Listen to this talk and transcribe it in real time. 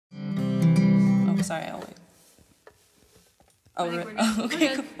Oh, sorry, I'll wait. Oh,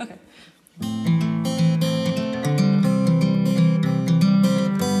 okay, cool. Okay.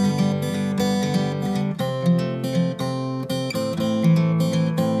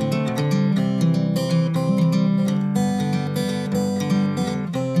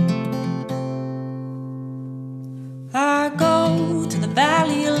 I go to the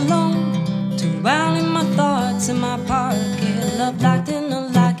valley alone to rally my thoughts in my pocket. Love locked in a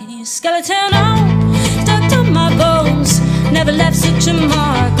lucky skeleton. Oh, stuck to my bones. Never left such a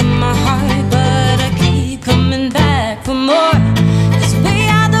mark on my heart, but I keep coming back for more. 'Cause we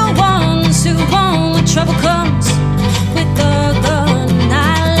are the ones who won't when trouble comes with the gun.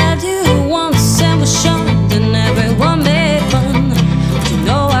 I loved you once and was shunned, and everyone made fun. But you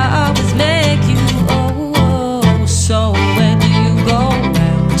know I always make you. So where do you go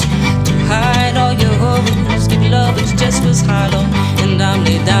out to hide all your horrors? Give love, but you just was hollow. And I'm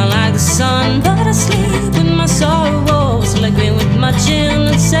laid down like the sun, but I sleep with my sorrows. Like me with my chin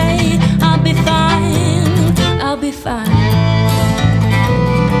and say, I'll be fine, I'll be fine.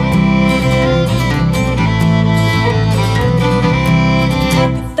 Your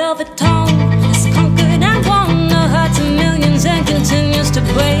velvet tone is conquered and won the hearts of millions and continues to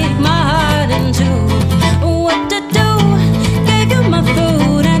break my heart in two. What to do? Gave you my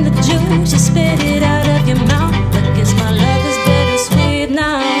food and the juice, you spit it out of your mouth. But guess my love is bittersweet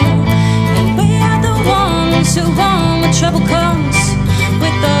now. And we are the ones who won when trouble comes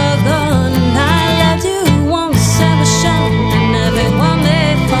with the gun. I loved you once and was shown, and everyone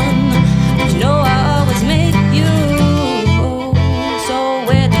made fun. But you know I always make you. So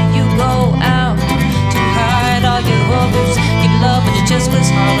where do you go out to hide all your horrors? Give love, but you just was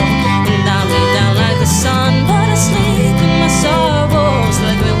hollow. And I'm laid down like the sun, but I sleep in my sorrows.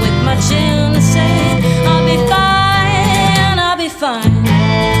 Like me with my chin and say, I'll be fine, I'll be fine.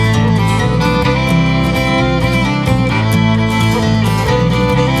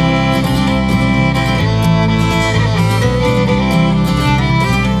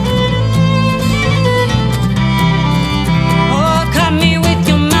 Oh, cut me with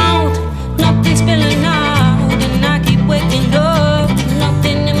your mouth, nothing spilling out, and I keep waking up.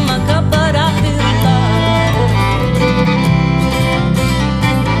 Nothing in my cup, but I feel love.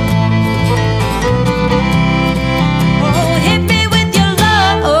 Oh, hit me with your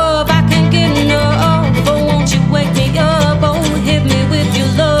love, I can't get enough. Oh, won't you wake me up? Oh, hit me with your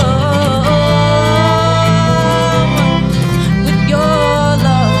love, with your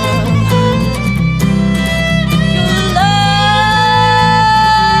love, your love,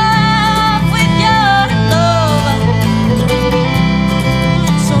 with your love.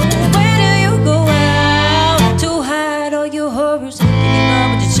 So where do you go out to hide all your horrors? Give me love,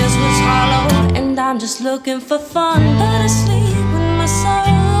 but your chest was hollow, and I'm just looking for fun. But I sleep with my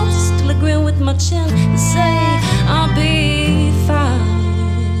sorrows, still I grin with my chin and say, I'll be fine.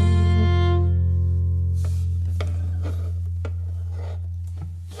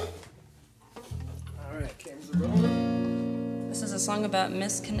 All right, cameras are rolling. This is a song about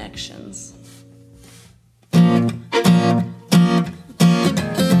misconnections. Can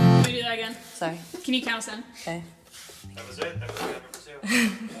we do that again? Sorry. Can you count us in? Okay. That was it. That was number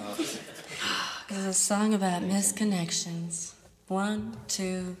 2. This is a song about misconnections. 1,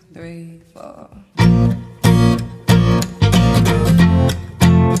 2, 3, 4.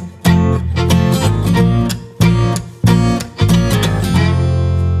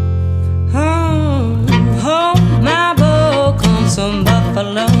 Oh, my boat comes from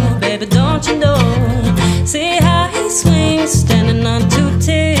Buffalo, baby, don't you know? See how he swings, standing on 2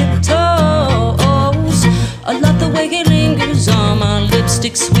 tiptoes. I love the way he lingers on my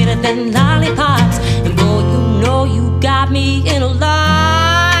lipstick, sweeter than lollipops. And boy, you know you got me in a lock.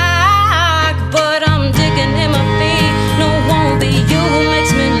 But I'm digging in my feet, no, won't be you who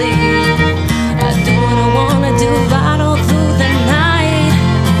makes me leave. I do what I wanna do right all through the night.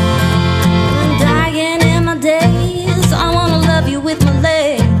 I'm dying in my days, I wanna love you with my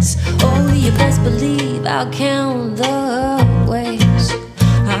legs. Oh, you best believe I'll count the ways.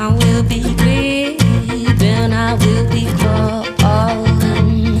 I will be creeping, I will be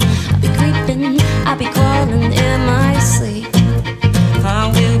crawling. I'll be creeping, I'll be crawling in my sleep. I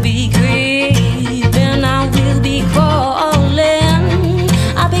will be creeping, I will be crawling.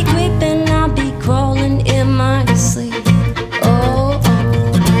 I'll be creeping, I'll be crawling in my sleep. Oh, oh.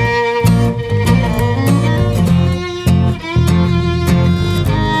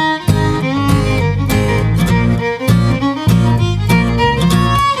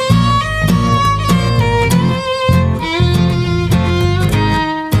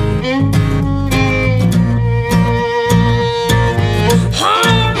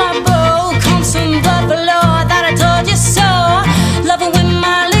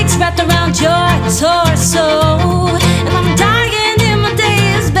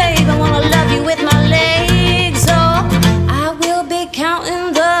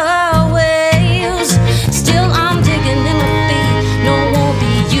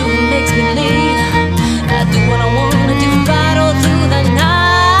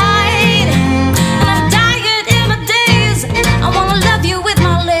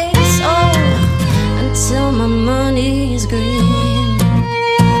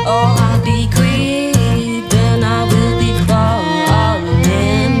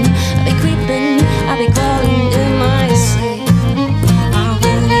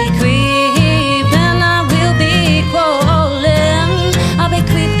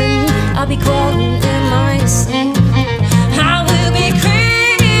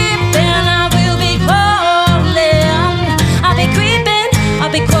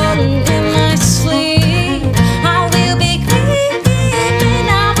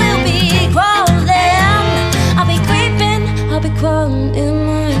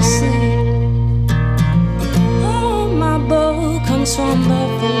 from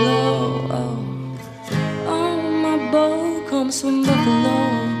Buffalo. Oh, my bow comes from Buffalo.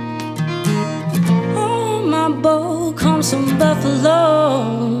 Oh, my bow comes from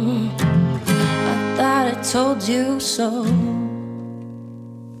Buffalo. I thought I told you so.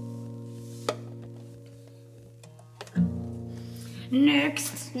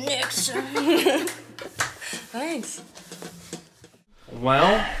 Next. Thanks.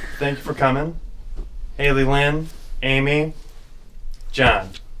 Well, thank you for coming. Hayley Lynn, Amy, John.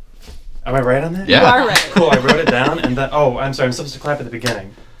 Am I right on that? Yeah. You are right. Cool, I wrote it down and then, oh, I'm sorry, I'm supposed to clap at the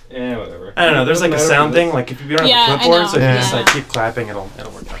beginning. Yeah, whatever. I don't know, there's like a sound thing, like if you don't Yeah, have a I clipboard, know. so if you just Yeah. like keep clapping, it'll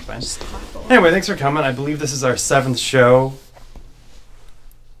work out fine. Anyway, thanks for coming. I believe this is our 7th show.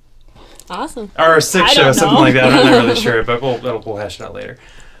 Awesome. Or our 6th I show, don't something know. like that. I'm not really sure, but we'll hash it out later.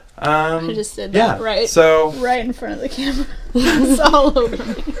 I just did yeah, that right, so right in front of the camera. It's all over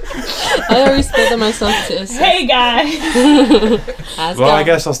me. I always spit that myself too. So. Hey, guys. well, I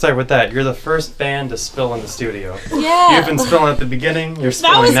guess I'll start with that. You're the first band to spill in the studio. Yeah. You've been spilling at the beginning. You're That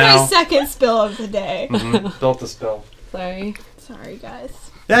spilling was now. my second spill of the day. Built the spill. Sorry. Sorry,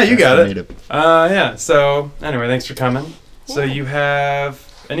 guys. Yeah, you got Made it. Yeah. So anyway, thanks for coming. So you have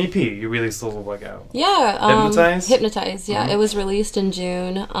an EP you released a little while ago. Yeah. Hypnotize? Hypnotize, yeah. It was released in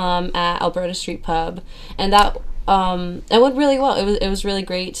June at Alberta Street Pub. And that it went really well. It was really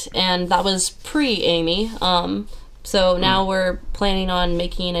great. And that was pre-Amy. So now we're planning on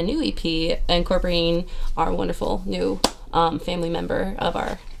making a new EP incorporating our wonderful new family member of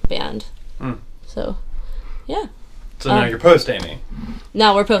our band. So, yeah. So now you're post Amy.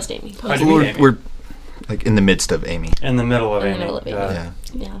 Now we're post-Amy. How'd you meet Amy? We're like in the midst of Amy. In the middle of In the Amy. middle of Amy. Yeah.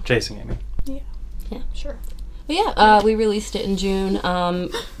 Yeah. Chasing Amy. Sure. But yeah, we released it in June.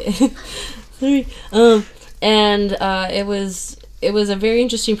 Sorry. And it was a very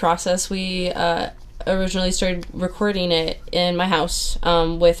interesting process. We originally started recording it in my house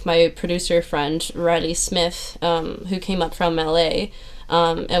with my producer friend Riley Smith, who came up from LA,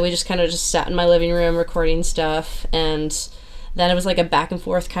 and we just kind of sat in my living room recording stuff. And then it was like a back and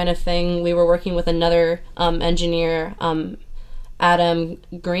forth kind of thing. We were working with another engineer, Adam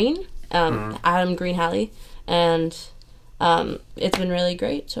Green Halley, and it's been really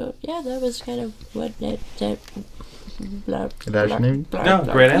great. So yeah, that was kind of what That's your name? No,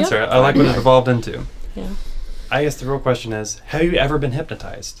 great answer. I like what it evolved into. Yeah. I guess the real question is, have you ever been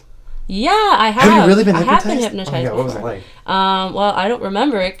hypnotized? Yeah, I have. Have you really been I hypnotized? have been hypnotized. Oh my God, what was it before. like? Well, I don't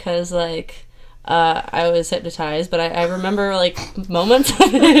remember it because I was hypnotized, but I remember like moments of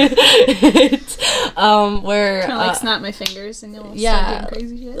it, where Kind of like snap my fingers and you'll yeah. start doing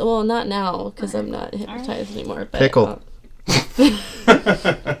crazy shit. well, not now because I'm not hypnotized anymore. But, Pickle.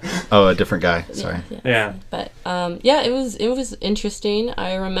 Oh, a different guy. Sorry. Yeah. But yeah, it was interesting.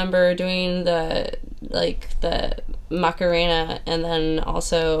 I remember doing the Macarena and then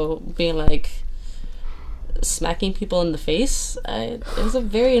also being like smacking people in the face. It was a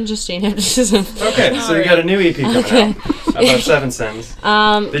very interesting hypnotism. Okay, so you got a new EP coming out about Seven Sins.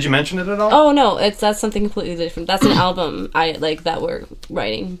 Did you mention it at all? Oh no, that's something completely different. That's an album that we're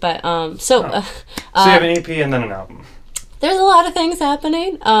writing. But so So you have an EP and then an album. there's a lot of things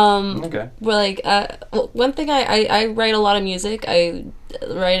happening. Okay. We're like, one thing I write a lot of music. I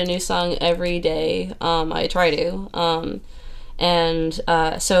write a new song every day. I try to. And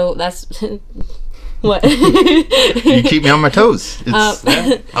so that's what. You keep me on my toes.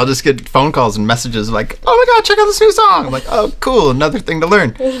 I'll just get phone calls and messages like, "Oh my God, check out this new song!" I'm like, "Oh, cool, another thing to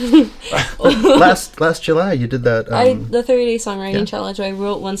learn." last July, you did that. The 30-day songwriting yeah. challenge. I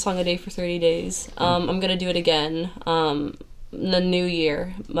wrote one song a day for 30 days. I'm gonna do it again. In the new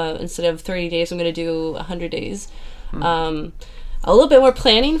year, instead of 30 days, I'm gonna do 100 days. A little bit more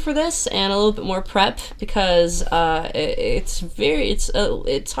planning for this and a little bit more prep because it's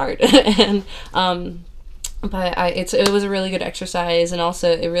hard and but it was a really good exercise, and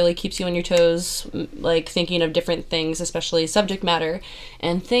also it really keeps you on your toes, like thinking of different things, especially subject matter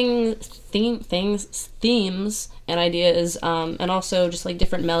and themes and ideas, and also just like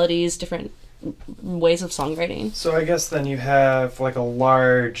different melodies, different ways of songwriting. So I guess then you have like a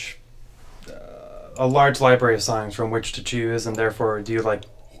large library of songs from which to choose, and therefore do you like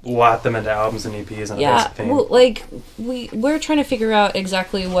lot them into albums and EPs and a basic theme? Well, like we're trying to figure out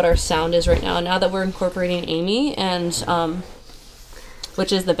exactly what our sound is right now that we're incorporating Amy, and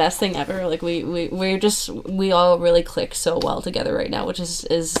which is the best thing ever. Like we all really click so well together right now, which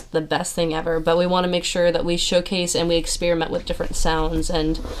is the best thing ever. But we want to make sure that we showcase and we experiment with different sounds.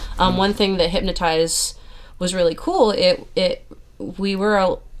 And one thing that Hypnotize was really cool, we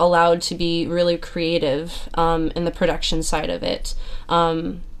were allowed to be really creative in the production side of it.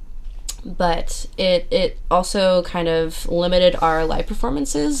 but it also kind of limited our live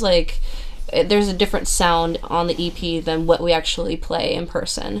performances. Like, there's a different sound on the EP than what we actually play in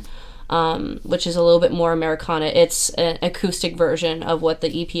person, which is a little bit more Americana. It's an acoustic version of what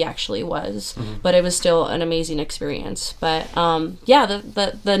the EP actually was, but it was still an amazing experience. But yeah,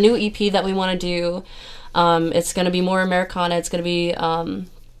 the new EP that we want to do, it's going to be more Americana. It's going to be,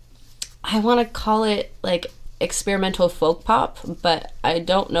 I want to call it like experimental folk pop, but I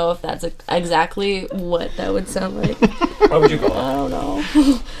don't know if that's exactly what that would sound like. What would you call it? I don't know.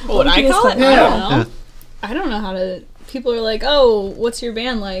 What would I call it? Yeah. I don't know. Yeah. I don't know how to. People are like, "Oh, what's your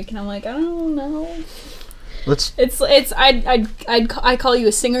band like?" And I'm like, "I don't know." Let's. I call you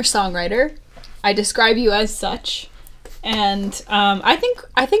a singer-songwriter. I describe you as such, and I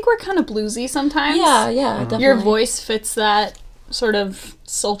think we're kind of bluesy sometimes. Yeah, definitely. Your voice fits that sort of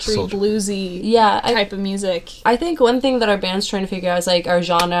sultry, bluesy type of music. I think one thing that our band's trying to figure out is like our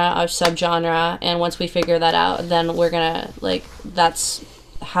genre, our subgenre, and once we figure that out, then we're gonna like that's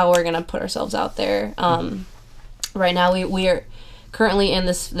how we're gonna put ourselves out there. Right now we are currently in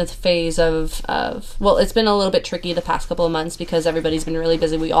this phase of well, it's been a little bit tricky the past couple of months because everybody's been really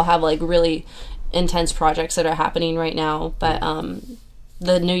busy. We all have like really intense projects that are happening right now, but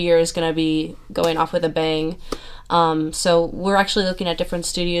the new year is gonna be going off with a bang. So we're actually looking at different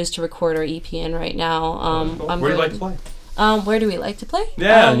studios to record our EP in right now. Where do you like to play? Where do we like to play?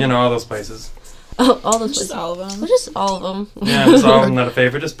 Yeah, all those places. Oh, all those Just places. all of them. Just all of them. Yeah, just all of them, not a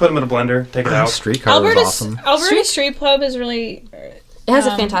favorite. Just put them in a blender, take it out. Streetcar was awesome. Alberta Street Pub is really... It has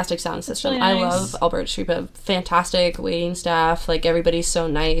a fantastic sound system. really I nice. love Alberta Street Pub. Fantastic waiting staff. Like, everybody's so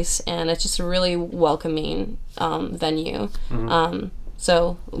nice, and it's just a really welcoming venue.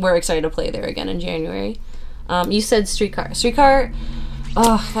 So we're excited to play there again in January. You said Streetcar. Streetcar,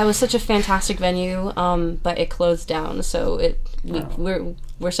 oh, that was such a fantastic venue, but it closed down, so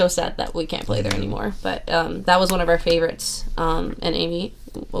we're so sad that we can't play there anymore. But that was one of our favorites, and Amy,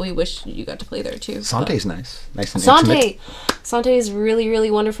 we wish you got to play there too. Sante's nice and intimate. Sante is really,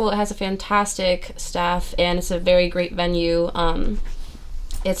 really wonderful. It has a fantastic staff, and it's a very great venue.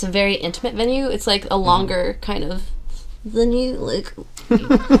 It's a very intimate venue. It's like a longer kind of venue, like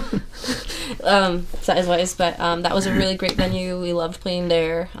size wise, but that was a really great venue. We loved playing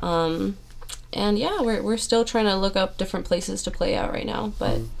there. And yeah, we're still trying to look up different places to play out right now,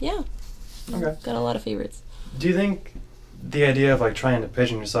 but yeah, Okay. got a lot of favorites. Do you think the idea of like trying to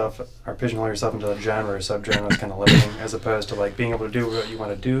pigeonhole yourself into a genre or subgenre is kind of limiting, as opposed to like being able to do what you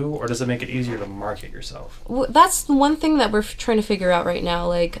want to do, or does it make it easier to market yourself? That's the one thing that we're trying to figure out right now.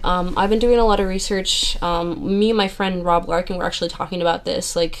 Like, I've been doing a lot of research. Me and my friend Rob Larkin were actually talking about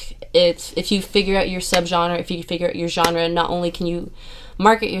this. Like, if you figure out your subgenre, if you figure out your genre, not only can you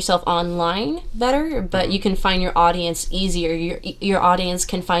market yourself online better, but you can find your audience easier. Your audience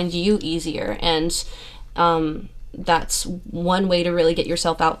can find you easier, and that's one way to really get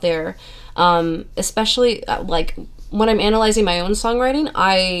yourself out there. Especially like when I'm analyzing my own songwriting,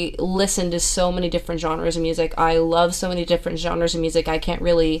 I listen to so many different genres of music. I love so many different genres of music. I can't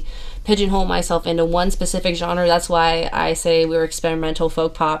really pigeonhole myself into one specific genre. That's why I say we're experimental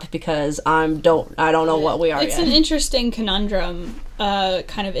folk pop, because I don't know what we are It's yet. an interesting conundrum,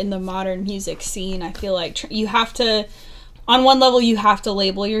 kind of in the modern music scene. I feel like you have to, on one level, you have to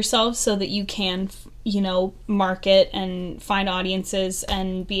label yourself so that you can, market and find audiences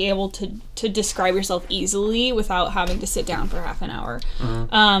and be able to describe yourself easily without having to sit down for half an hour.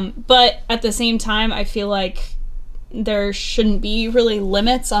 But at the same time, I feel like there shouldn't be really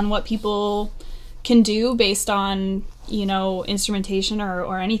limits on what people can do based on, instrumentation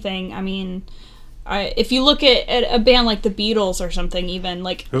or anything. I mean, if you look at a band like the Beatles or something, even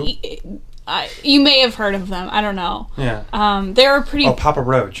like you may have heard of them. I don't know. Yeah. They're a pretty. Oh, Papa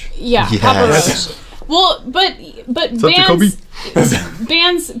Roach. Yeah, Yes. Papa Roach. Well, but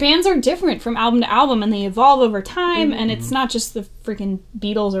bands are different from album to album, and they evolve over time, and it's not just the freaking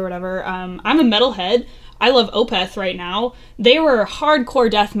Beatles or whatever. I'm a metalhead. I love Opeth right now. They were hardcore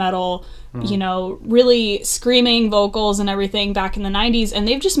death metal, really screaming vocals and everything back in the 90s, and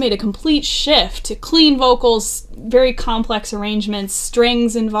they've just made a complete shift to clean vocals, very complex arrangements,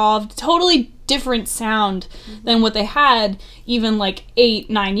 strings involved, totally different sound than what they had even like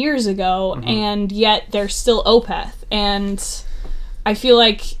 8-9 years ago, and yet they're still Opeth. And I feel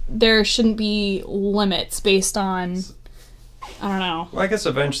like there shouldn't be limits based on, I don't know. Well, I guess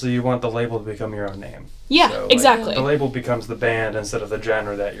eventually you want the label to become your own name. Yeah, So, like, exactly. the label becomes the band instead of the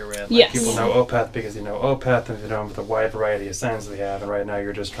genre that you're in. Like, Yes. people know Opeth because they know Opeth, and they know the wide variety of sounds they have, and right now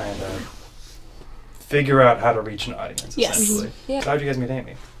you're just trying to figure out how to reach an audience, Yes. essentially. Yeah. So how'd you guys meet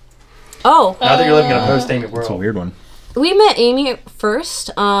Amy? Oh, Now that you're living in a post-Amy world. That's a weird one. We met Amy first.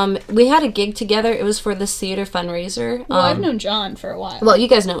 We had a gig together. It was for this theater fundraiser. Well, I've known John for a while. Well, you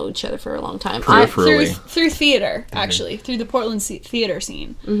guys know each other for a long time. Through theater, actually, through the Portland theater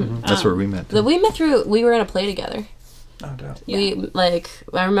scene. That's where we met. We were in a play together. Oh, dope. Yeah.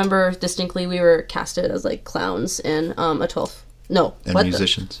 I remember distinctly we were casted as like clowns in a 12. No, And what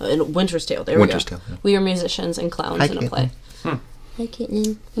musicians. In Winter's Tale. There Winter's we go. Tale, yeah. We were musicians and clowns in a play. Hmm. Hi,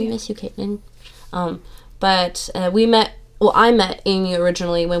 Caitlin. We miss you, Caitlin. But we met. Well, I met Amy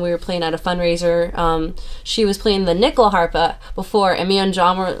originally when we were playing at a fundraiser. She was playing the nickel harpa before, and me and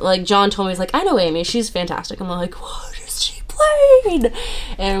John were like, John told me, he's like, I know Amy, she's fantastic. I'm like, what is she playing?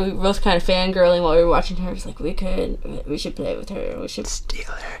 And we were both kind of fangirling while we were watching her. I was like, we should play with her. We should steal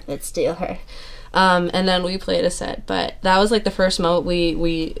her. Let's steal her. And then we played a set, but that was like the first moment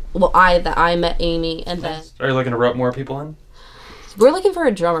I met Amy, and then Are you looking to rope more people in? we're looking for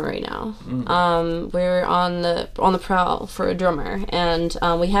a drummer right now. We're on the prowl for a drummer, and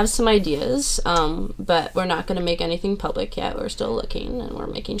we have some ideas, but we're not going to make anything public yet. We're still looking, and we're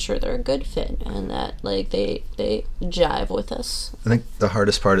making sure they're a good fit and that like they jive with us. I think the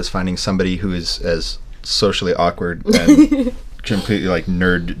hardest part is finding somebody who is as socially awkward and completely like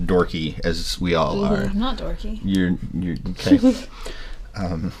nerd dorky as we all are. I'm not dorky. You're okay.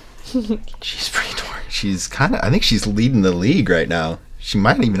 She's pretty dorky. She's kind of. I think she's leading the league right now. She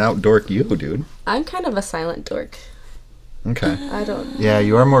might even out dork you, dude. I'm kind of a silent dork. Okay. I don't. Yeah,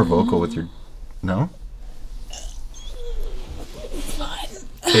 you are more vocal with your. No.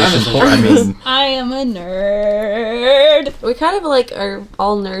 I mean, I am a nerd. We kind of like are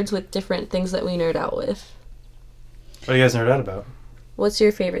all nerds with different things that we nerd out with. What do you guys nerd out about? What's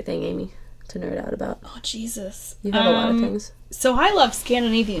your favorite thing, Amy, to nerd out about? Oh, Jesus. You have a lot of things. So I love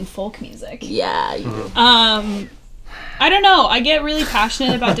Scandinavian folk music. Yeah. You do. I don't know. I get really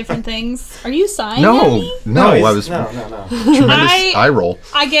passionate about different things. Are you sighing at no, me? no, I was No. tremendous eye roll.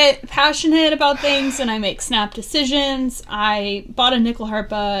 I get passionate about things and I make snap decisions. I bought a nickel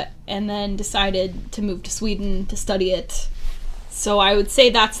harpa and then decided to move to Sweden to study it. So I would say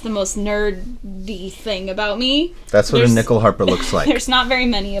that's the most nerdy thing about me. That's what a nickel harpa looks like. There's not very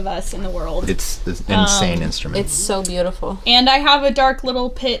many of us in the world. It's an insane instrument. It's so beautiful. And I have a dark little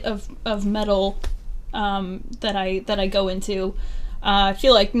pit of metal that I go into. I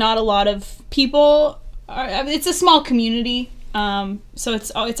feel like not a lot of people are, it's a small community, so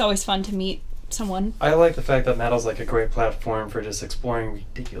it's always fun to meet someone. I like the fact that metal's like a great platform for just exploring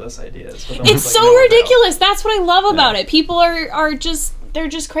ridiculous ideas. It's so ridiculous. That's what I love about it. People are just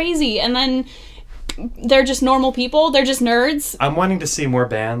crazy, and then they're just normal people. They're just nerds. I'm wanting to see more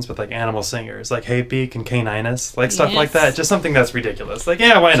bands with like animal singers, like Haypeak and Caninus, like stuff Yes. like that. Just something that's ridiculous. Like,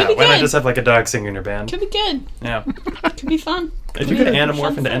 yeah, why Could not? be Why not good. just have like a dog singer in your band? Could be good. Yeah. Could be fun. If you could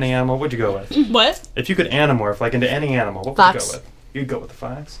animorph into any animal, what'd you go with? What? If you could animorph like into any animal, what would Fox. you go with? You'd go with the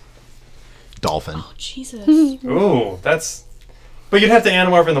fox. Dolphin. Oh, Jesus. Ooh, that's. But you'd have to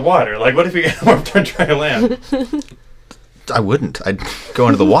animorph in the water. Like, what if you animorphed on dry land? I wouldn't. I'd go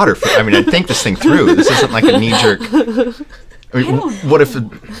into the water. I'd think this thing through. This isn't like a knee-jerk. What if a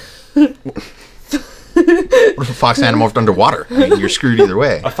fox animorphed underwater? I mean, you're screwed either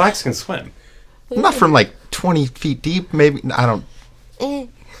way. A fox can swim. Not from like 20 feet deep, maybe. I don't.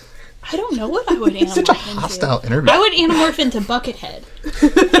 I don't know what I would animorph Such a into. hostile interview. I would animorph into Buckethead.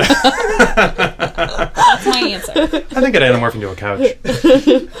 That's my answer. I think I'd animorph into a couch.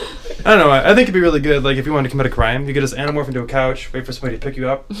 I don't know. I think it'd be really good. Like, if you wanted to commit a crime, you could just animorph into a couch, wait for somebody to pick you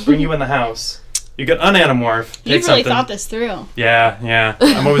up, bring you in the house. You get unanimorph. You've take really something. thought this through. Yeah.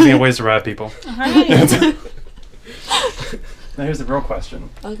 I'm always thinking of ways to rob people. All right. Now here's the real question.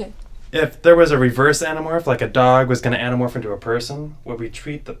 Okay. If there was a reverse animorph, like a dog was going to animorph into a person, would we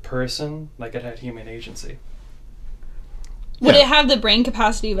treat the person like it had human agency? Would it have the brain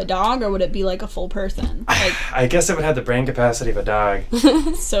capacity of a dog, or would it be like a full person? Like, I guess it would have the brain capacity of a dog.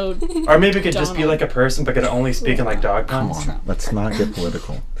 so. Or maybe it could just be Donald. like a person, but could only speak in like dog Come puns. on. Let's not get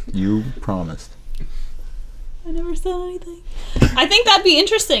political. You promised. I never said anything. I think that'd be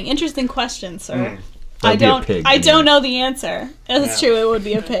interesting. Interesting question, sir. That'd be a pig, I wouldn't don't it? know the answer. That's Yeah. true. It would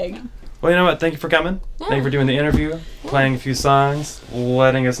be a pig. Well, you know what? Thank you for coming. Thank you for doing the interview, playing a few songs,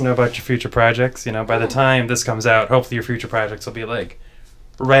 letting us know about your future projects. You know, by the time this comes out, hopefully your future projects will be like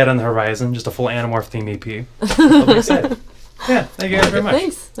right on the horizon, just a full Animorph theme EP. I'll be excited. Yeah, thank you guys very much.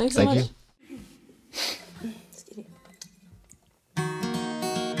 Thanks so Thank much. you.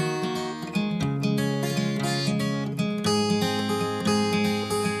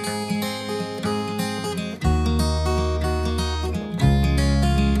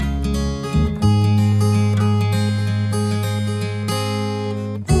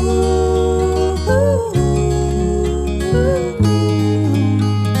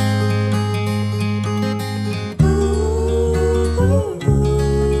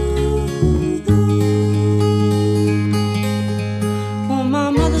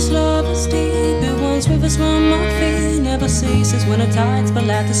 ceases when her tides spill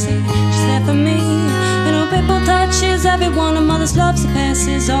out to sea. She's there for me, and her people touches every one. Her mother's love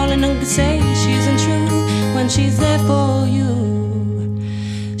surpasses all anyone can say. She isn't true when she's there for you.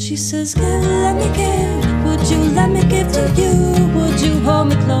 She says, give, let me give. Would you let me give to you? Would you hold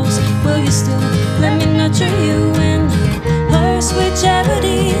me close? Will you still let me nurture you? And her sweet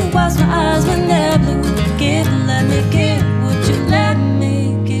charity whilst my eyes when they're blue. Give, let me give. Would you let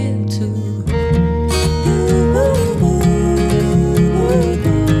me give to you?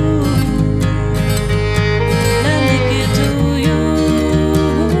 Let me give to you.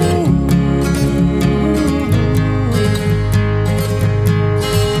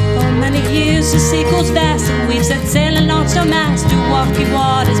 For many years the sea goes vast, and we've set sail and launched our mast to rocky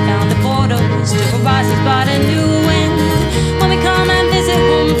waters, bound the borders to horizons bright and new. And when we come and visit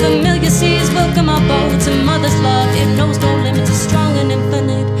home, familiar seas welcome our boats, and mother's love, it knows no limits, is strong and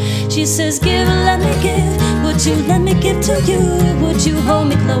infinite. She says, give, let me give. Would you let me give to you? Would you hold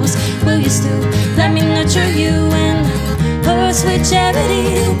me close? Will you still let me nurture you? And her sweet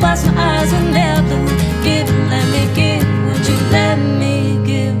charity whilst my eyes when they're blue. Give, let me give. Would you let me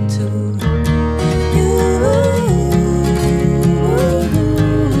give to you?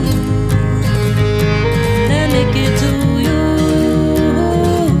 Let me give to you.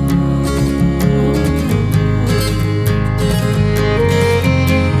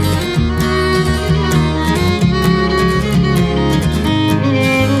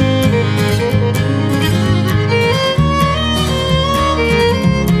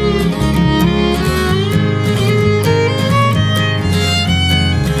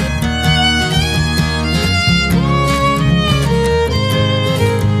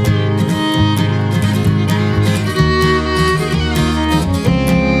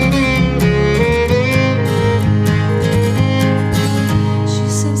 She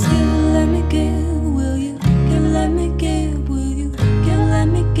says, give, let me give. Will you give, let me give? Will you give, let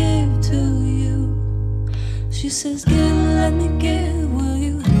me give to you? She says, give, let me give. Will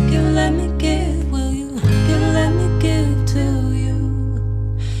you give, let me give? Will you give, let me give to you?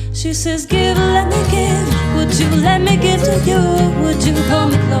 She says, give, let me give. Would you let me give to you? Would you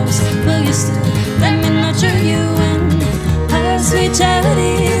hold me close? Will you still let me nurture you? And her sweet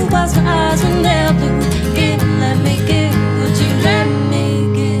charity whilst my eyes when they're blue. Give, let me give. Would you let me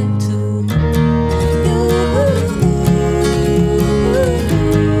give to you?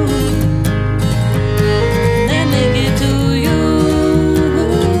 Let me give to you.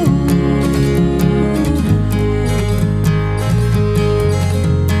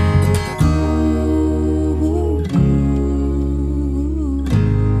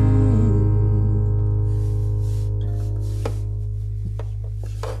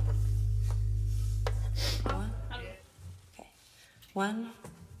 One,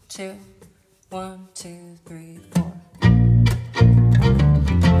 two, 1, 2, 3, 4.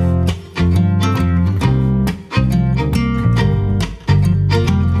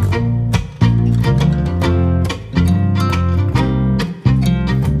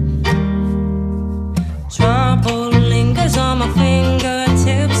 Trouble lingers on my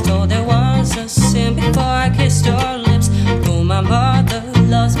fingertips. Told there was a sin before I kissed your lips. Oh, my mother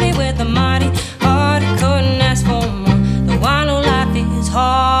loves me with a mighty heart. I couldn't ask for more. Though I know life is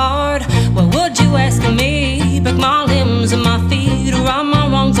hard. What would you ask of me? Break my limbs and my feet, around my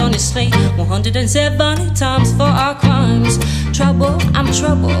wrongs on your slate 170 times for our crimes. Trouble, I'm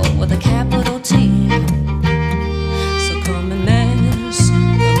trouble with a capital T. So come and mess,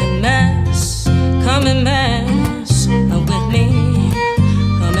 come and mess, come and mess with me.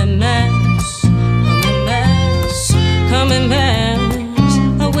 Come and mess, come and mess, come and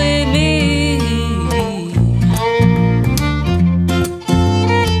mess with me.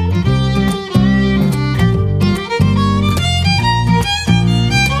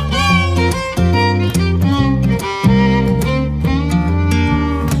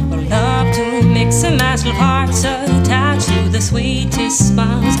 Mix and match with hearts attached to the sweetest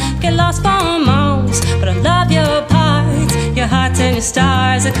smiles. Get lost for miles, but I love your parts, your hearts and your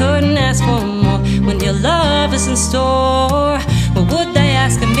stars. I couldn't ask for more when your love is in store. What would they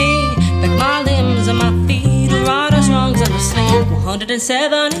ask of me? Back my limbs and my feet, right us wrongs on the slate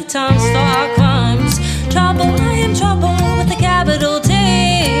 170 times for our crimes. Trouble, I am trouble with a capital T.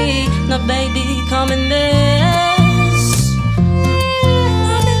 Now baby, come and mess.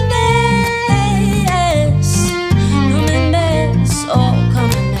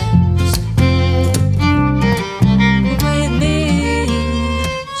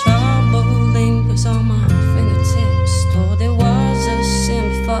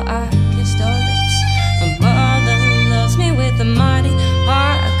 The mighty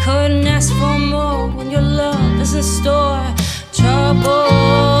heart, I couldn't ask for more when your love is in store.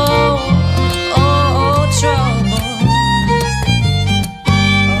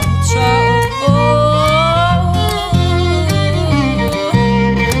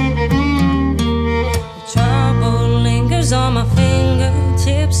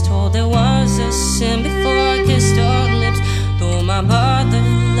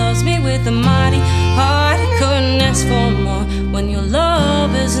 fills me with a mighty heart. I couldn't ask for more when your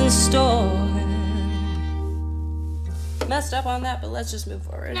love is in store. Messed up on that, but let's just move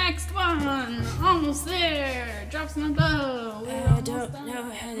forward. Next one, almost there. Drops in the bow. I don't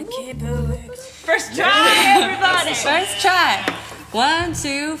know how to keep it. First try, everybody. First try. 1,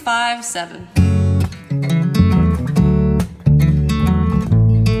 2, 5, 7.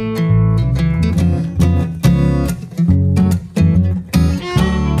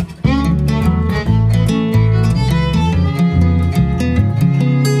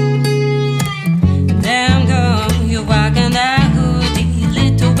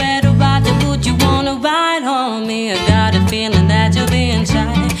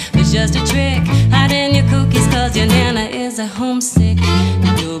 Just a trick, hiding your cookies cause your nana is a homesick.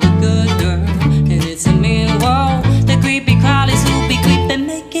 You're a good girl, and it's a mean world. The creepy crawlies who be creeping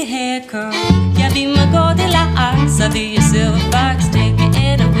make your hair curl. Yeah, be my Goldilocks, I'll be your silver fox. Take your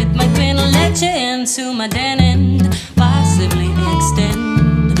head with my grin and let you into my den and possibly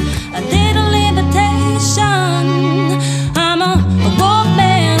extend a little invitation. I'm a wolf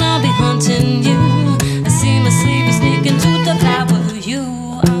man, I'll be hunting you. I see my sleepy sneaking to devour you.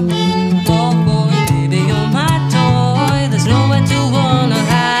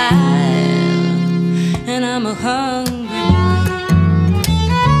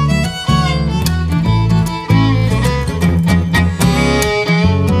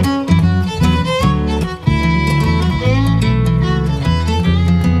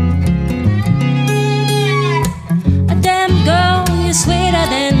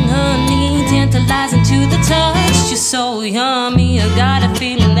 So yummy, I got a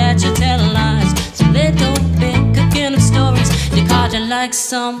feeling that you're telling lies. So little bit cooking up stories. You caught you like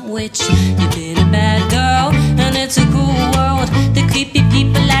some witch. You've been a bad girl, and it's a cool world. The creepy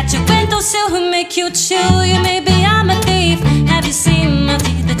people at your windowsill who make you chill. You maybe I'm a thief. Have you seen my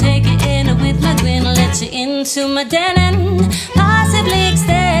teeth? I take it in with my grin, let you into my den and possibly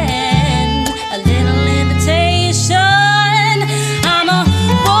extend a little invitation. I'm a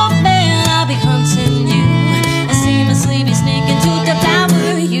wolf man, I'll be hunting you. Sleepy sneaking to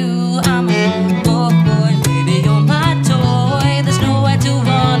devour you. I'm a wolf boy, baby, you're my toy. There's nowhere to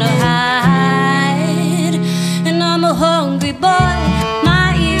wanna hide. And I'm a hungry boy,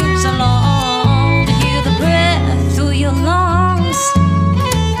 my ears are long to hear the breath through your lungs.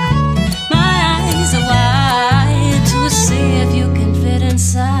 My eyes are wide to see if you can fit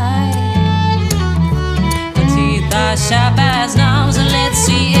inside. The teeth are sharp as knives, and let's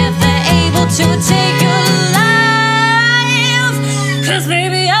see if they're able to take your life. 'Cause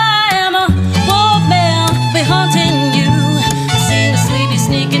baby, I am a wolf man, be haunting you. I see the sleepy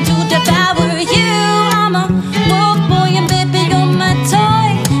sneaking to devour you. I'm a wolf boy, and baby, you're my toy.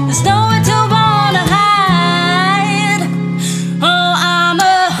 There's nowhere to wanna hide. Oh, I'm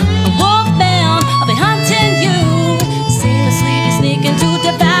a wolf man, I'll be hunting you. I see the sleepy sneaking to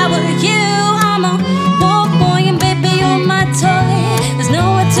devour you. I'm a wolf boy, and baby, you're my toy. There's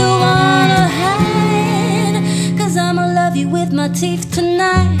nowhere to wanna hide. 'Cause I'ma love you with my teeth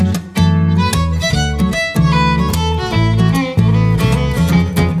tonight.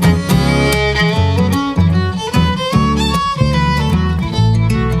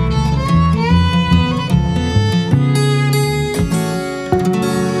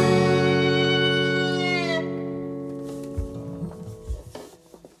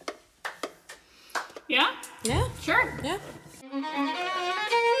 Yeah? Yeah, Sure. yeah.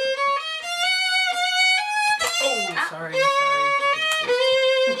 Oh, sorry.